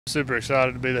Super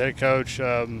excited to be the head coach.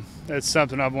 It's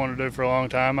something I've wanted to do for a long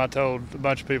time. I told a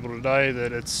bunch of people today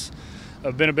that it's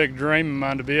been a big dream of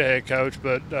mine to be a head coach,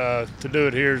 but to do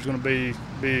it here is going to be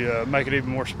make it even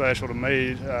more special to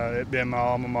me. It being my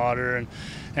alma mater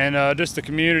and just the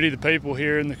community, the people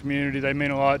here in the community, they mean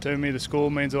a lot to me. The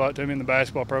school means a lot to me, and the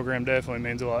basketball program definitely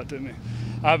means a lot to me.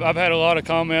 I've had a lot of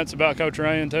comments about Coach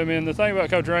Rain to me, and the thing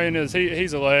about Coach Rain is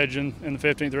he's a legend in the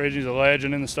 15th region. He's a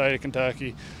legend in the state of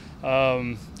Kentucky.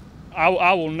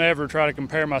 I will never try to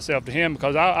compare myself to him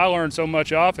because I learned so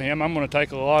much off of him. I'm going to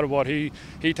take a lot of what he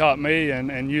taught me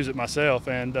and use it myself.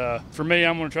 And for me,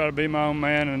 I'm going to try to be my own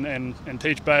man and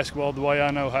teach basketball the way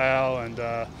I know how.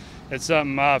 And it's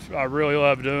something I really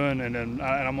love doing, and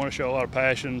I'm going to show a lot of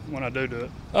passion when I do it.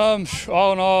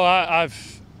 All in all,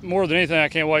 I've more than anything, I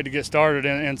can't wait to get started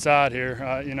inside here.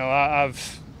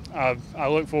 I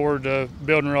look forward to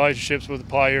building relationships with the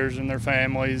players and their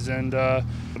families, and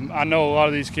I know a lot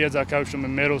of these kids. I coached them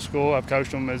in middle school. I've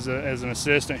coached them as an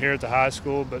assistant here at the high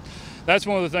school, but that's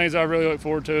one of the things I really look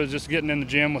forward to is just getting in the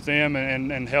gym with them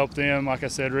and help them, like I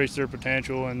said, reach their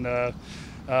potential and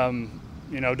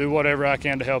do whatever I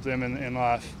can to help them in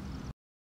life.